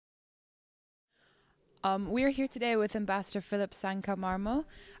We are here today with Ambassador Philip Sang'ka Marmo.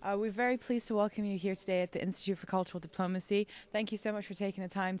 We're very pleased to welcome you here today at the Institute for Cultural Diplomacy. Thank you so much for taking the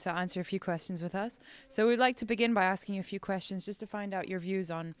time to answer a few questions with us. So we'd like to begin by asking you a few questions just to find out your views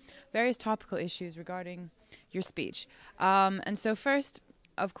on various topical issues regarding your speech. And so first,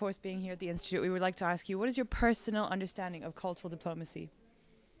 of course, being here at the Institute, we would like to ask you, what is your personal understanding of cultural diplomacy?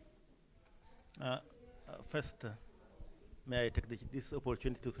 First, may I take this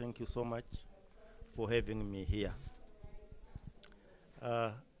opportunity to thank you so much for having me here.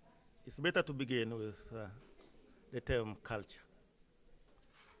 It's better to begin with the term culture.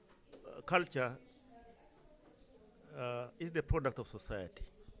 Culture is the product of society.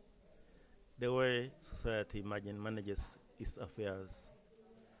 The way society manages its affairs,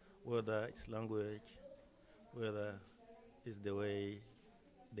 whether it's language, whether it's the way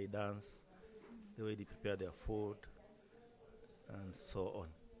they dance, the way they prepare their food, and so on.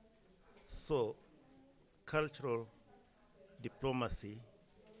 So, cultural diplomacy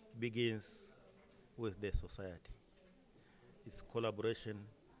begins with the society. It's collaboration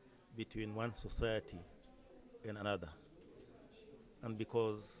between one society and another. And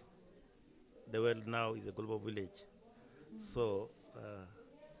because the world now is a global village, so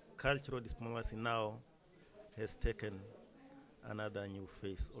cultural diplomacy now has taken another new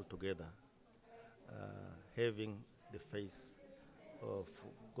face altogether, having the face of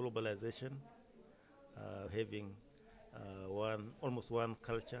globalization, having almost one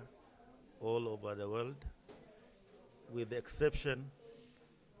culture all over the world, with the exception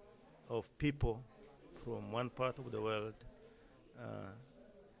of people from one part of the world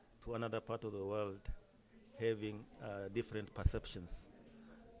to another part of the world having different perceptions.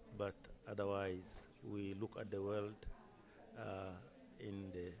 But otherwise, we look at the world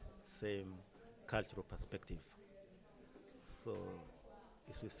in the same cultural perspective. So,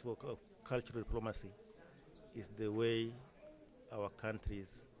 if we spoke of cultural diplomacy, is the way our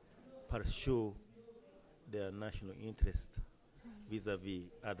countries pursue their national interest vis-a-vis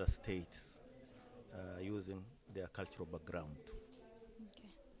other states using their cultural background.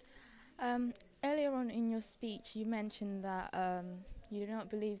 Okay. Earlier on in your speech, you mentioned that you do not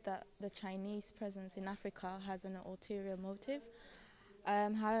believe that the Chinese presence in Africa has an ulterior motive.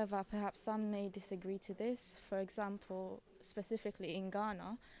 However, perhaps some may disagree to this. For example, specifically in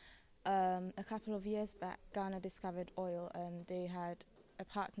Ghana, a couple of years back, Ghana discovered oil and they had a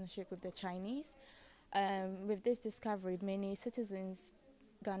partnership with the Chinese. With this discovery, many citizens,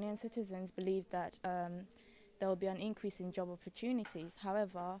 Ghanaian citizens, believe that there will be an increase in job opportunities.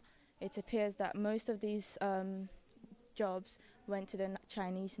 However, it appears that most of these jobs went to the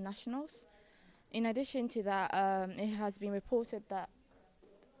Chinese nationals. In addition to that, it has been reported that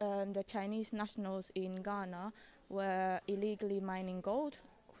the Chinese nationals in Ghana were illegally mining gold,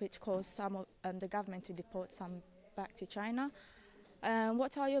 which caused some of the government to deport some back to China.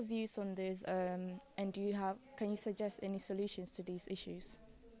 What are your views on this, and can you suggest any solutions to these issues?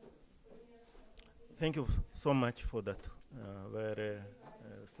 Thank you so much for that very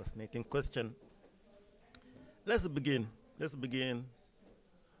fascinating question. Let's begin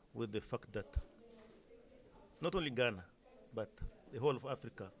with the fact that not only Ghana, but the whole of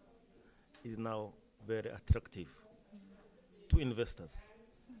Africa is now very attractive to investors.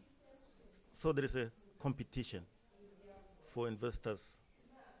 So there is a competition for investors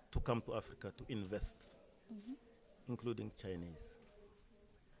to come to Africa to invest, including Chinese.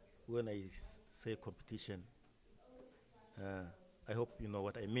 When I say competition, I hope you know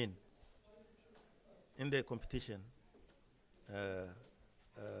what I mean. In the competition,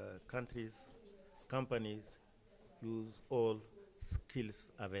 companies use all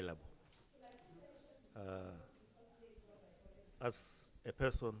skills available. As a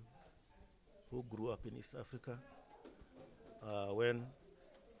person who grew up in East Africa, when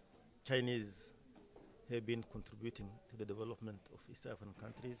Chinese have been contributing to the development of East African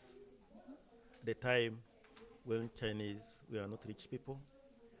countries, at the time when Chinese were not rich people,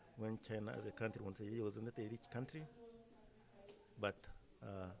 when China as a country was not a rich country, but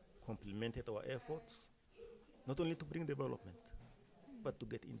complemented our efforts, not only to bring development, but to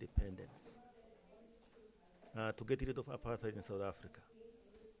get independence, to get rid of apartheid in South Africa.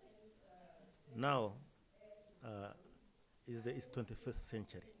 Now is the 21st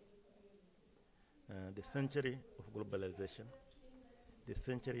century, the century of globalization, the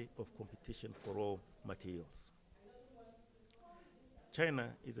century of competition for raw materials.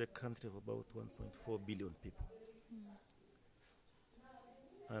 China is a country of about 1.4 billion people.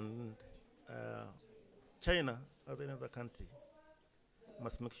 And China, as another country,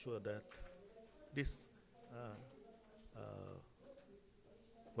 must make sure that this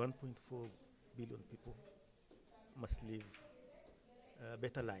 1.4 billion people must live a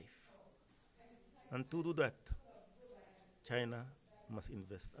better life. And to do that, China must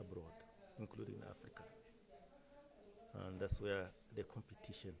invest abroad, including Africa. And that's where the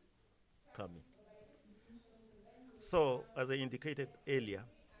competition comes in. So, as I indicated earlier,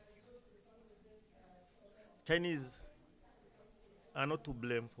 Chinese are not to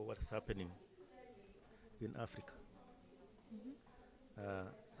blame for what's happening in Africa.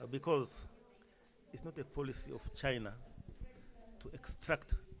 Because it's not a policy of China to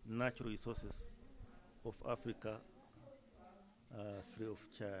extract natural resources of Africa free of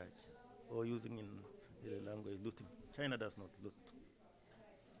charge, or using in the language looting. China does not loot.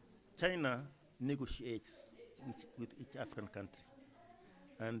 China negotiates with each African country,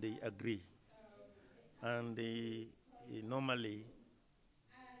 and they agree, and they normally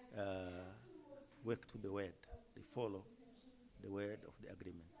work to the word. They follow the word of the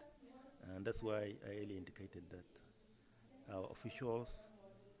agreement. And that's why I earlier indicated that our officials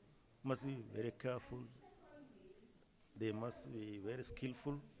must be very careful. They must be very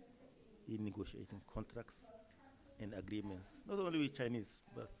skillful in negotiating contracts and agreements, not only with Chinese,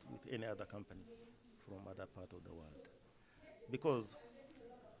 but with any other company from other part of the world. Because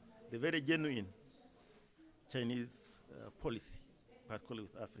the very genuine Chinese policy, particularly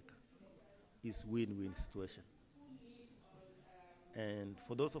with Africa, is win-win situation. And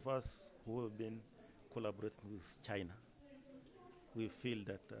for those of us who have been collaborating with China, we feel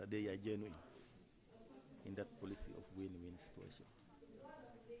that they are genuine in that policy of win-win situation.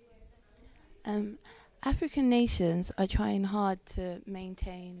 African nations are trying hard to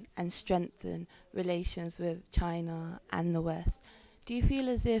maintain and strengthen relations with China and the West. Do you feel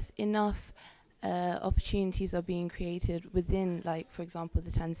as if enough opportunities are being created within, like, for example,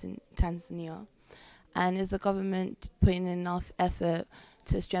 the Tanzania? And is the government putting enough effort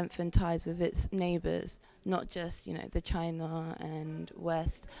to strengthen ties with its neighbours, not just, you know, the China and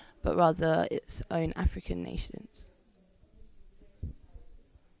West, but rather its own African nations?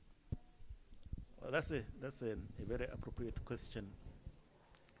 Well, that's a very appropriate question,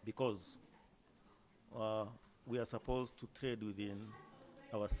 because we are supposed to trade within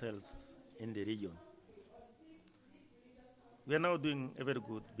ourselves in the region. We are now doing a very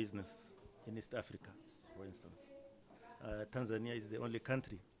good business in East Africa, for instance. Tanzania is the only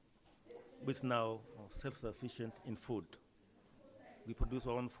country which is now self-sufficient in food. We produce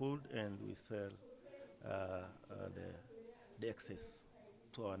our own food and we sell the excess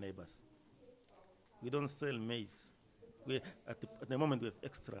to our neighbors. We don't sell maize. At the moment we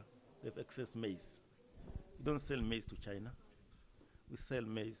have excess maize. We don't sell maize to China. We sell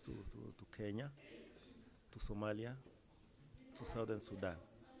maize to Kenya, to Somalia, to Southern Sudan.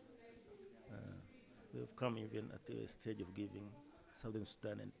 We have come even at the stage of giving Southern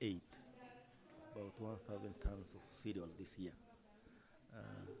Sudan an aid, about 1,000 tons of cereal this year.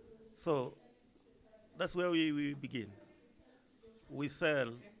 So that's where we begin. We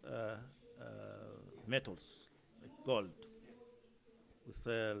sell metals like gold. We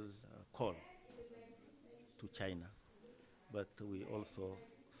sell coal to China, but we also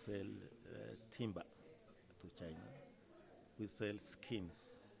sell timber to China. We sell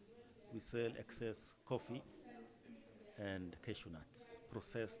skins. We sell excess coffee and cashew nuts,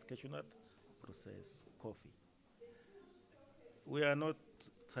 processed cashew nut, processed coffee. We are not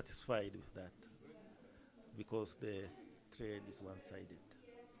satisfied with that because the trade is one-sided.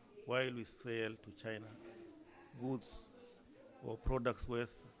 While we sell to China goods or products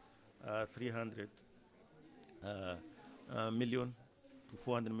worth 300 million to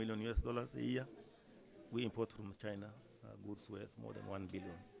 400 million US dollars a year, we import from China goods worth more than 1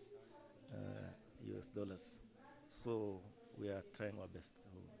 billion US dollars. So we are trying our best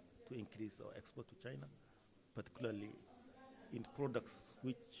to increase our export to China, particularly in products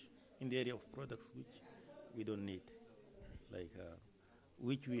in the area of products which we don't need, like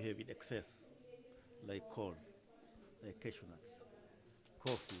which we have in excess, like coal, like cashew nuts,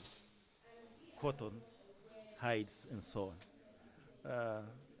 coffee, cotton, hides, and so on.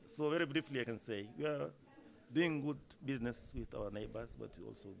 So very briefly, I can say we are doing good business with our neighbors, but we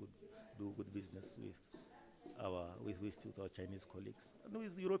also do good business with our Chinese colleagues and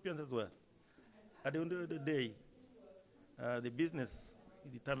with Europeans as well. At the end of the day, the business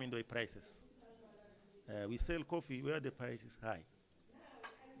is determined by prices. We sell coffee where the price is high.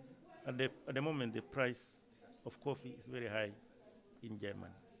 At the moment, the price of coffee is very high in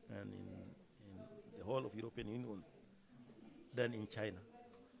Germany and in the whole of European Union than in China.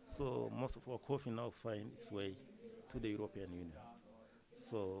 So most of our coffee now finds its way to the European Union.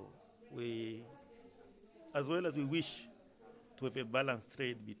 So we, as well as we wish to have a balanced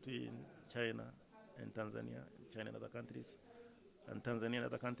trade between China and Tanzania, China and other countries, and Tanzania and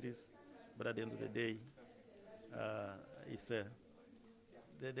other countries. But at the end of the day, it's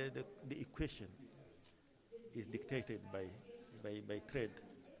the equation is dictated by trade,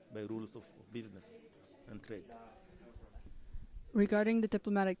 by rules of business and trade. Regarding the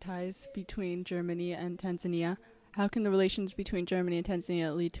diplomatic ties between Germany and Tanzania, how can the relations between Germany and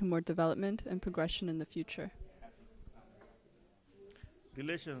Tanzania lead to more development and progression in the future?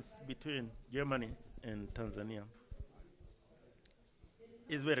 Relations between Germany and Tanzania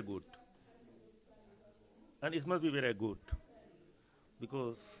is very good. And it must be very good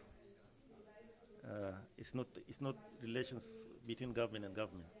because it's not relations between government and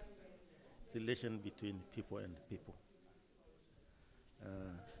government, relation between people and people.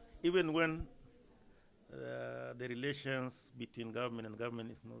 Even when the relations between government and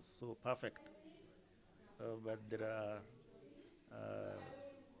government is not so perfect, but there are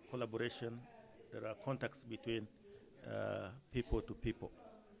collaboration, there are contacts between people to people.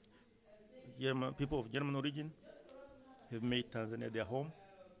 People of German origin have made Tanzania their home.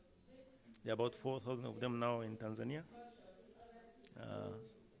 There are about 4,000 of them now in Tanzania.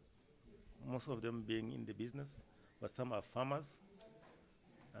 Most of them being in the business, but some are farmers,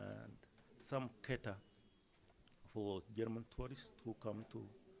 and some cater for German tourists who come to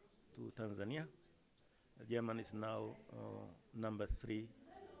Tanzania. Germany is now number 3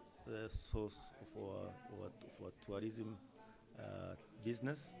 source for tourism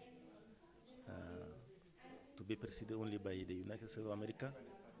business, to be preceded only by the United States of America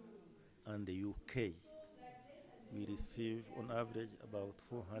and the UK. We receive on average about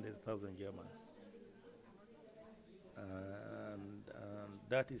 400,000 Germans. And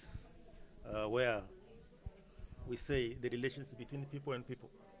that is where we say the relations between people and people.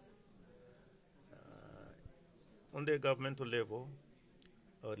 On the governmental level,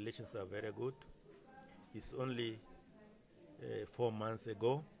 our relations are very good. It's only 4 months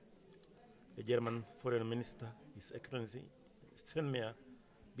ago, the German Foreign Minister, His Excellency, Steinmeier,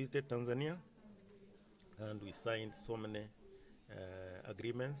 visited Tanzania, and we signed so many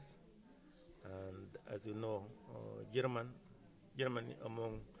agreements. And as you know, Germany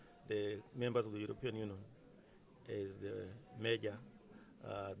among the members of the European Union is the major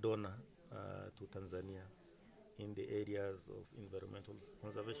donor to Tanzania in the areas of environmental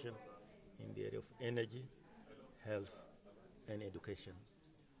conservation, in the area of energy, health, and education.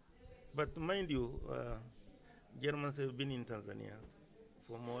 But mind you, Germans have been in Tanzania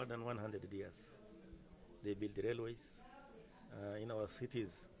for more than 100 years. They built railways. In our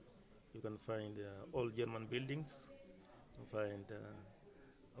cities, you can find all German buildings, you can find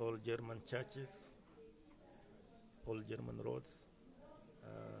all German churches, all German roads.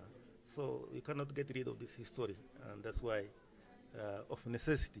 So you cannot get rid of this history, and that's why, of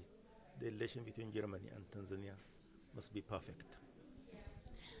necessity, the relation between Germany and Tanzania must be perfect.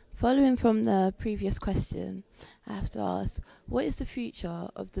 Following from the previous question, I have to ask, what is the future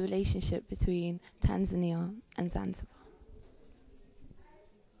of the relationship between Tanzania and Zanzibar?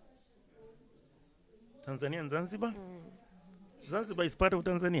 Tanzania and Zanzibar? Zanzibar is part of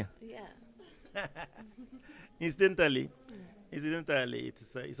Tanzania. Yeah. Incidentally,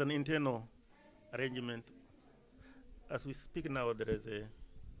 it's an internal arrangement. As we speak now, there is a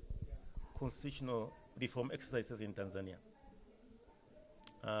constitutional reform exercises in Tanzania.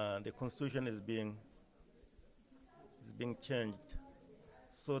 The constitution is being changed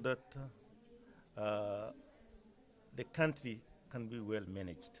so that the country can be well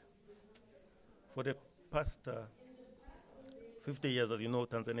managed. For the past 50 years, as you know,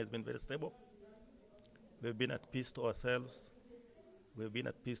 Tanzania has been very stable. We've been at peace to ourselves. We've been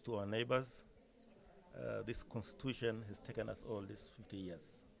at peace to our neighbors. This constitution has taken us all these 50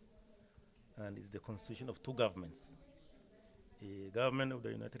 years. And it's the constitution of 2 governments. The government of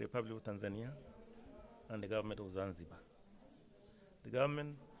the United Republic of Tanzania and the government of Zanzibar. The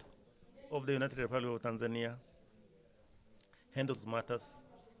government of the United Republic of Tanzania handles matters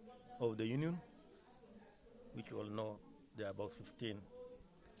of the Union, which you all know there are about 15,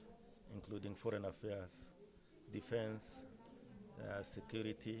 including foreign affairs, defense,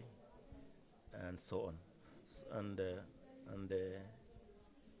 security, and so on. And the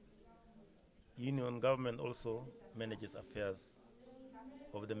Union government also manages affairs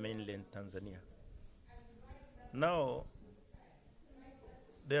of the mainland Tanzania. Now,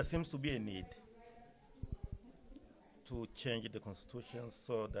 there seems to be a need to change the constitution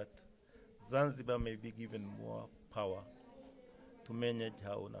so that Zanzibar may be given more power to manage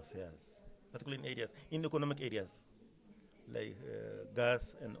her own affairs, particularly in economic areas, like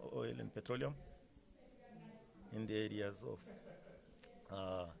gas and oil and petroleum, in the areas of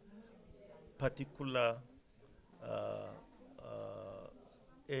particular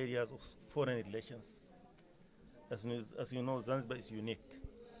areas of foreign relations. As you know, Zanzibar is unique.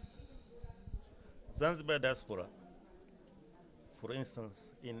 Zanzibar diaspora, for instance,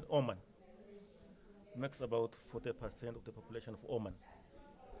 in Oman, makes about 40% of the population of Oman.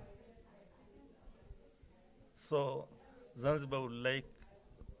 So Zanzibar would like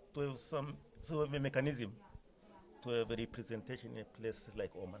to have some sort of a mechanism to have a representation in places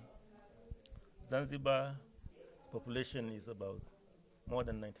like Oman. Zanzibar population is about more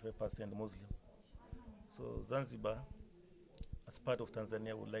than 95% Muslim. So Zanzibar, as part of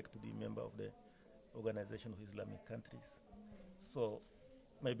Tanzania, would like to be a member of the Organization of Islamic Countries. So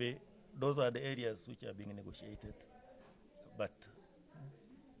maybe those are the areas which are being negotiated. But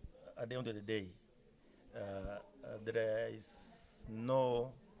at the end of the day, there is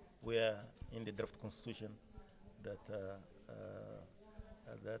nowhere in the draft constitution that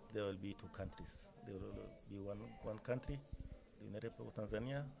that there will be two countries. There will be one country, the United Republic of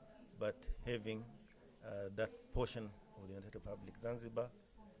Tanzania, but having that portion of the United Republic, Zanzibar,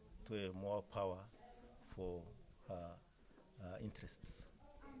 to have more power for her interests.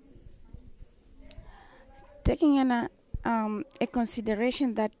 Taking a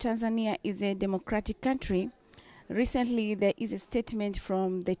consideration that Tanzania is a democratic country, recently there is a statement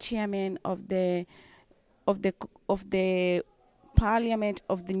from the chairman of the parliament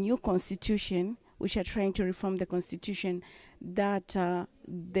of the new constitution, which are trying to reform the constitution, that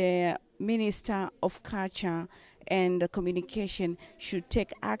the Minister of Culture and Communication should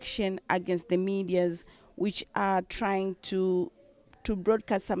take action against the medias which are trying to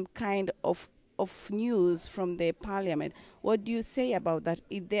broadcast some kind of news from the parliament. What do you say about that?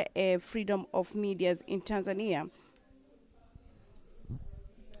 Is there a freedom of medias in Tanzania?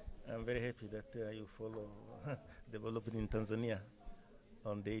 I'm very happy that you follow development in Tanzania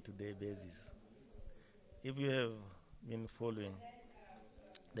on day-to-day basis. If you have been following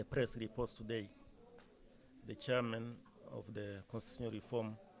the press reports today, the chairman of the Constitutional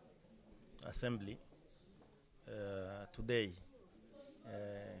Reform Assembly today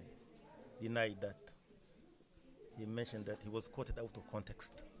denied that. He mentioned that he was quoted out of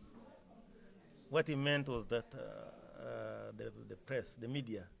context. What he meant was that the press, the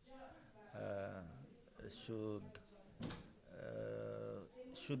media,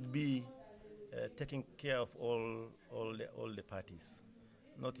 should be taking care of all the parties,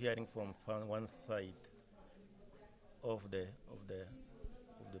 not hearing from one side of the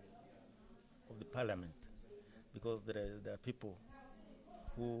parliament, because there are people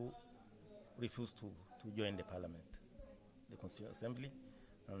who refuse to join the parliament, the Constitutional Assembly,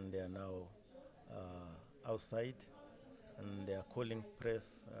 and they are now outside, and they are calling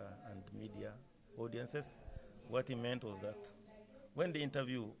press and media audiences. What he meant was that when they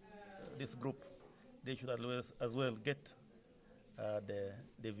interview this group, they should as well get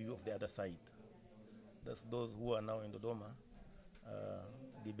the view of the other side. That's those who are now in Dodoma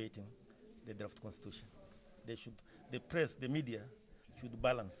debating the draft constitution. The press, the media, should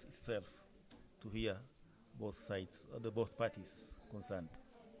balance itself to hear both sides, or both parties concerned.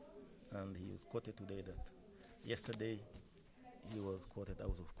 And he was quoted today that yesterday he was quoted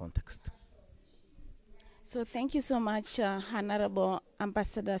out of context. So thank you so much, Honorable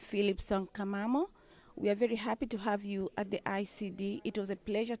Ambassador Philip Sang'ka Marmo. We are very happy to have you at the ICD. It was a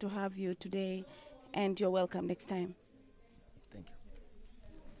pleasure to have you today, and you're welcome next time.